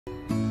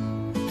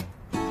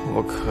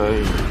我可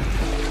以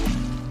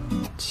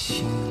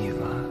亲你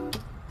吗？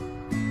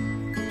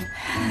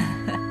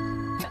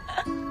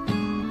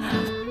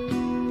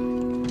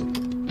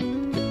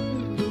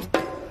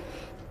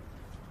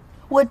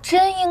我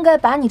真应该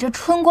把你这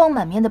春光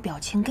满面的表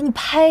情给你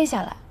拍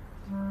下来。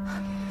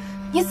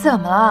你怎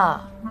么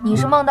了？你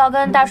是梦到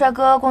跟大帅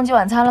哥共进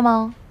晚餐了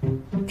吗？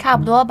差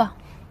不多吧。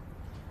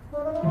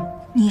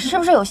你是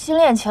不是有新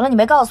恋情了？你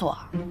没告诉我。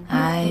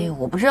哎，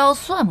我不知道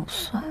算不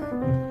算。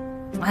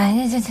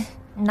哎，这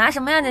拿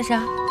什么呀？这是？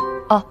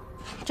哦，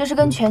这是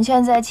跟全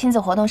全在亲子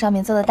活动上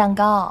面做的蛋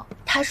糕。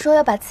他说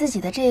要把自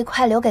己的这一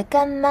块留给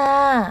干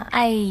妈。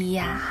哎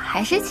呀，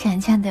还是全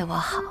全对我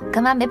好，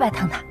干妈没白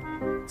疼他。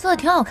做的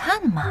挺好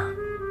看的嘛，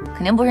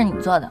肯定不是你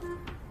做的，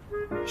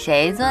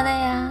谁做的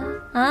呀？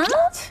啊？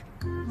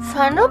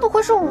反正不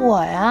会是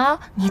我呀！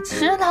你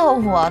知道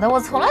我的，我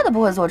从来都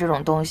不会做这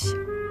种东西。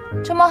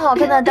这么好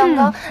看的蛋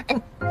糕，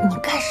你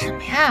干什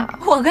么呀？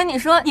我跟你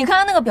说，你刚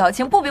刚那个表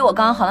情不比我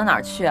刚刚好到哪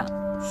儿去啊？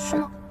是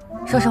吗？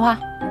说实话，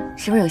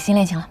是不是有新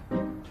恋情了？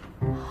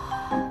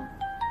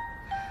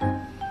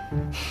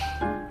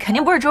肯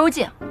定不是周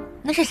记，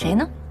那是谁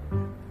呢？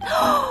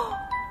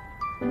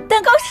蛋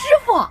糕师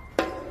傅。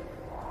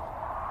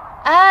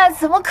哎，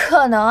怎么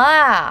可能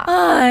啊！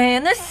哎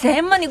呀，那谁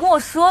嘛？你跟我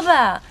说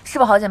呗，是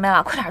不是好姐妹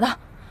了？快点的。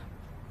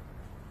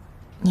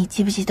你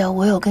记不记得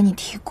我有跟你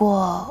提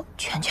过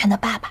全全的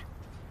爸爸？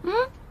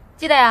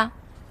记得呀。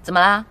怎么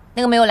啦？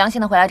那个没有良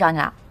心的回来找你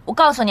了？我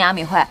告诉你啊，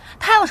敏慧，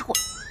他要是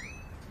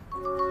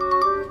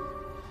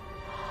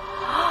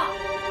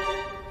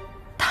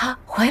他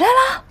回来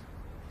了。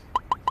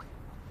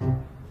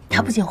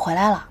他不仅回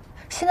来了，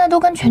现在都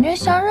跟全全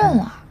相认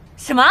了。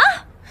什么？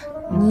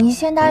你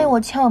先答应我，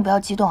千万不要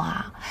激动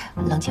啊！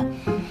冷静。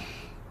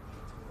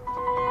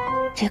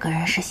这个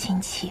人是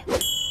辛旗，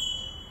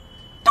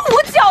独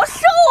角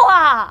兽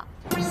啊！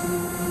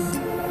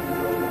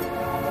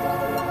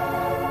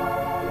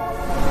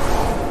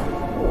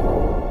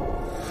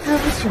对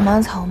不起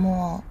嘛，草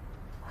木，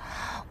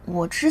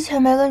我之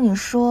前没跟你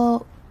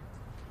说，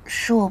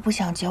是我不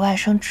想节外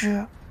生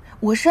枝，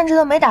我甚至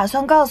都没打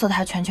算告诉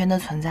他全全的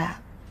存在。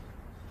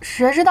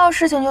谁知道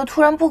事情就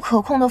突然不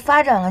可控的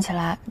发展了起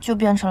来，就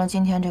变成了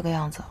今天这个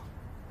样子。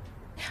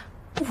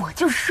我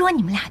就说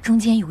你们俩中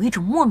间有一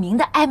种莫名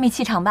的暧昧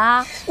气场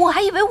吧，我还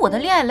以为我的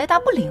恋爱雷达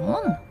不灵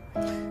了呢。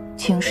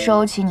请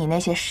收起你那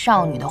些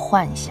少女的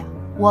幻想，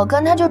我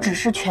跟他就只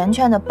是全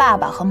全的爸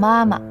爸和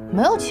妈妈，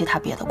没有其他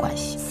别的关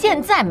系。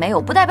现在没有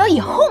不代表以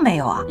后没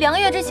有啊。2个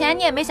月之前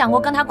你也没想过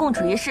跟他共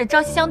处一室，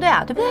朝夕相对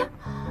啊，对不对？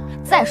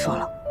再说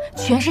了，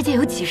全世界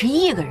有几十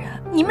亿个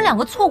人，你们2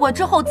个错过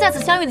之后再次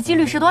相遇的几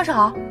率是多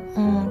少？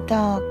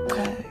大概。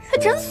还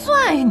真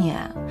算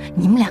呀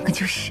你们2个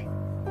就是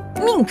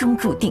命中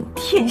注定，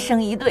天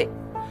生一对。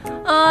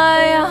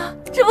哎呀，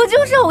这不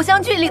就是偶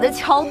像剧里的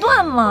桥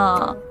段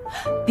吗？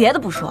别的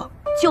不说，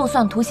就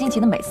算图辛奇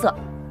的美色，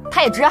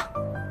他也值啊。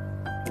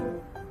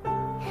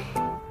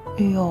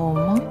有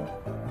吗？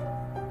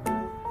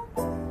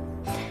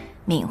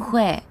敏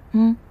慧，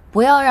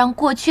不要让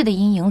过去的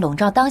阴影笼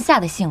罩当下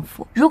的幸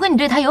福。如果你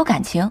对他有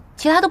感情，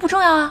其他都不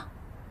重要啊。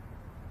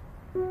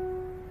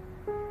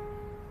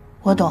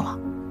我懂了。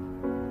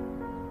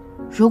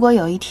如果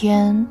有一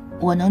天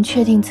我能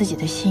确定自己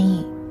的心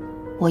意，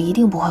我一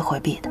定不会回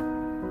避的。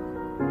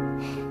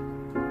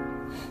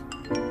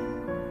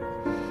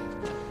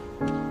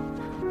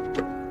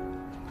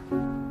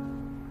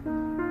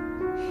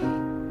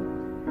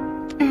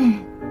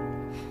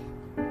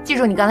记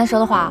住你刚才说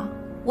的话，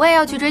我也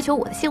要去追求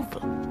我的幸福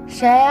了。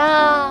谁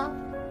啊？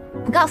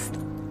不告诉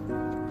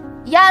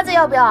你。鸭子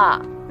要不要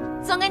啊？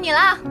送给你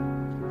啦。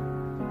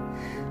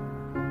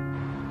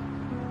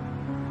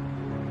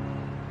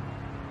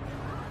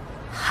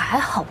还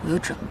好我有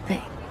准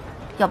备，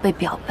要被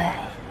表白，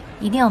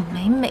一定要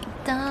美美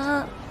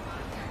的。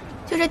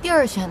就这地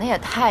儿选的也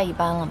太一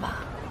般了吧？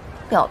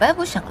表白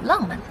不选个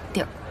浪漫的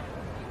地儿？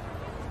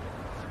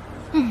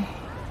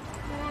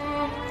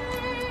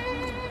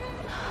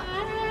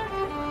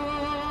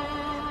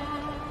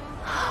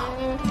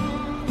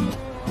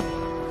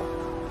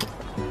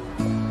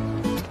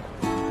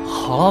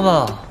好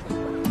了吧？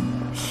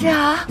是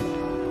啊。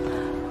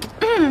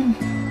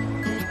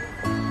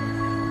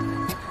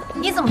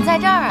你怎么在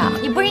这儿啊？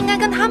你不是应该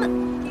跟他们？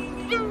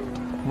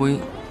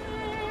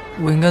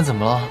我应该怎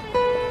么了？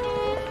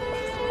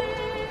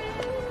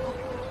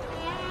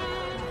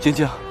晶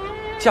晶，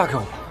嫁给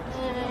我吧。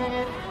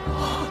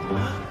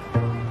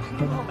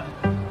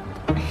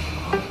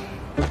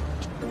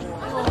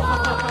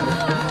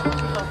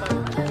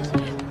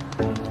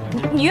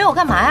你约我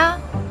干嘛呀？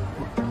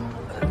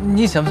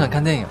你想不想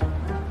看电影？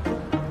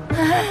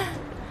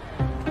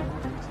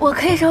我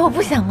可以说我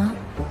不想吗？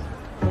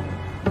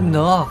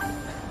能啊。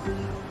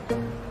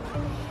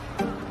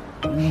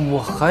我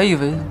还以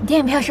为电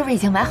影票是不是已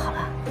经买好了？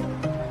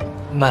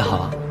买好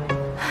了。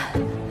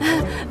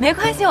没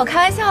关系，我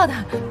开玩笑的。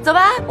走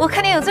吧，我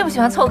看电影最不喜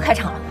欢错过开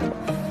场了。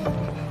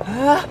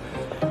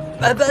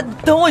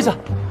等我一下。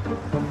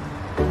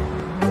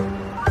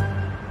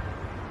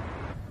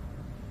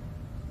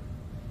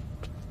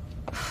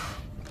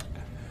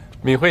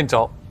闵慧，你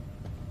找。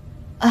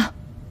啊。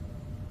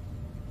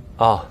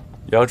啊，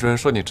姚主任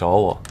说你找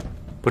我，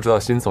不知道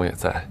辛总也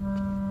在。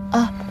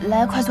啊，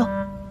来，快坐。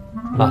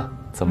啊，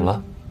怎么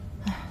了？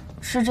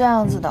是这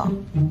样子的，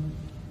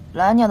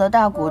蓝鸟的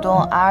大股东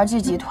RG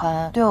集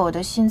团对我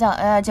的心脏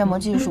AI 建模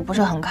技术不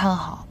是很看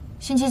好。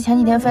辛奇前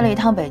几天飞了一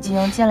趟北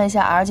京，见了一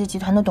下 RG 集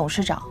团的董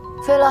事长，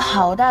费了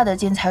好大的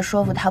劲才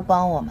说服他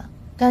帮我们。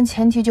但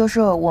前提就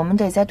是我们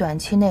得在短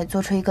期内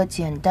做出一个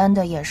简单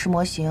的演示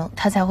模型，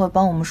他才会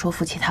帮我们说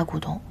服其他股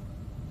东。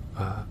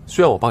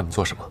需要我帮你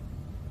做什么？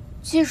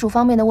技术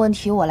方面的问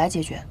题我来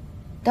解决，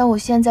但我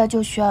现在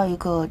就需要一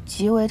个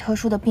极为特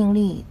殊的病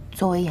例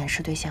作为演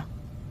示对象。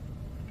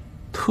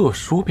特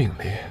殊病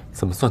例？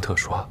怎么算特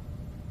殊啊？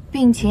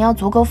病情要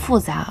足够复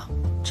杂，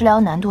治疗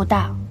难度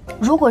大。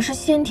如果是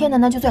先天的，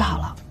那就最好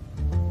了。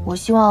我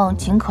希望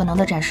尽可能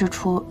地展示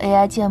出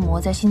AI 建模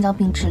在心脏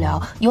病治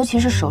疗，尤其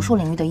是手术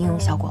领域的应用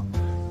效果。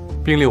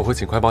病例我会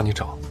尽快帮你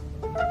找，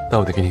但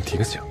我得给你提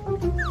个醒，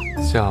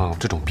像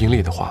这种病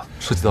例的话，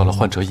涉及到了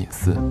患者隐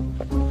私，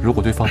如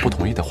果对方不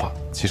同意的话，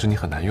其实你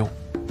很难用。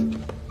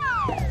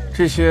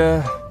这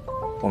些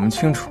我们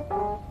清楚，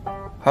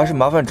还是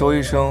麻烦周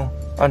医生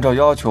按照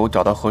要求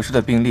找到合适的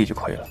病例就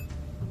可以了，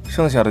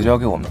剩下的交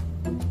给我们。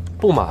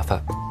不麻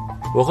烦，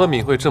我和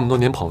闵慧这么多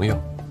年朋友，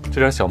这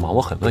点小忙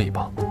我很乐意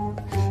帮。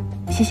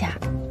谢谢啊。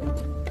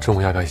中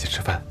午要不要一起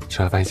吃饭？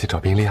吃完饭一起找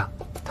病例啊？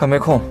他没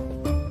空。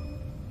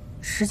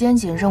时间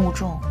紧，任务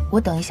重，我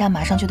等一下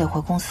马上就得回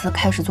公司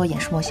开始做演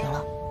示模型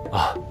了。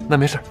啊，那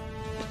没事。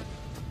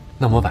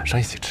那我们晚上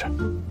一起吃。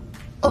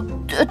哦，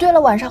对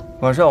了，晚上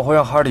我会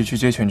让哈利去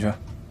接全全，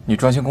你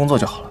专心工作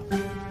就好了。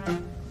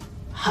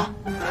好。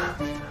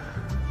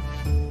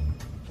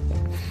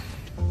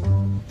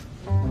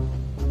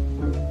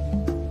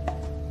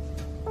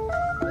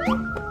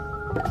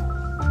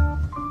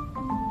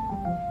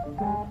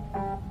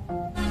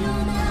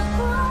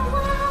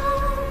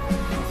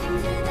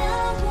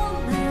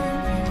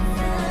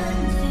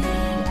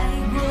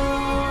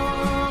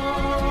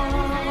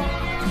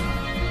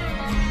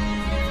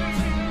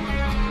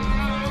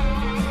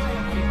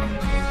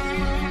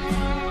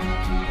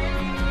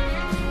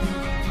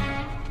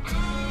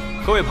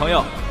各位朋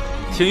友，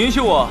请允许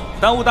我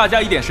耽误大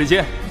家一点时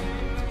间，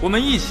我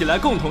们一起来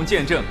共同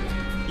见证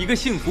一个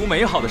幸福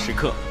美好的时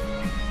刻。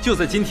就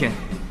在今天，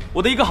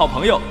我的一个好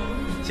朋友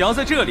想要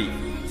在这里，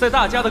在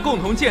大家的共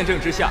同见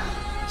证之下，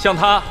向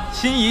他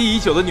心仪已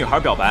久的女孩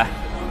表白。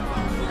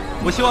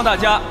我希望大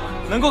家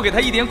能够给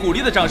他一点鼓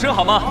励的掌声，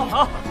好吗？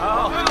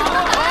好。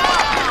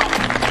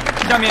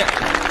下面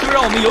就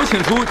让我们有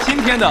请出今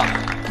天的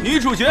女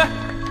主角。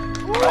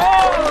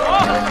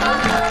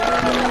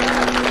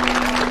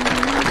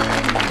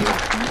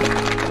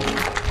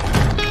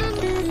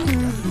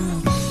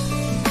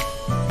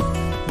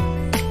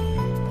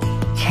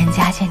陈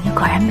佳姐，你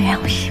果然没让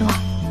我失望。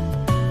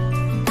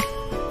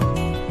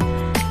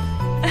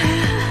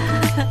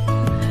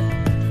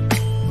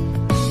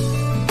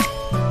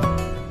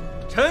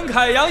陈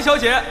凯阳小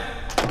姐。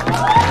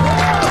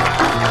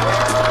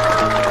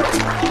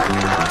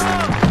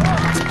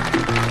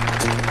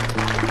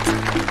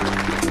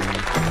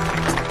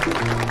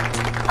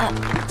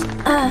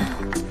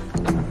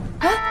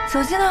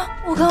手机呢？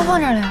我刚放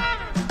这儿了呀。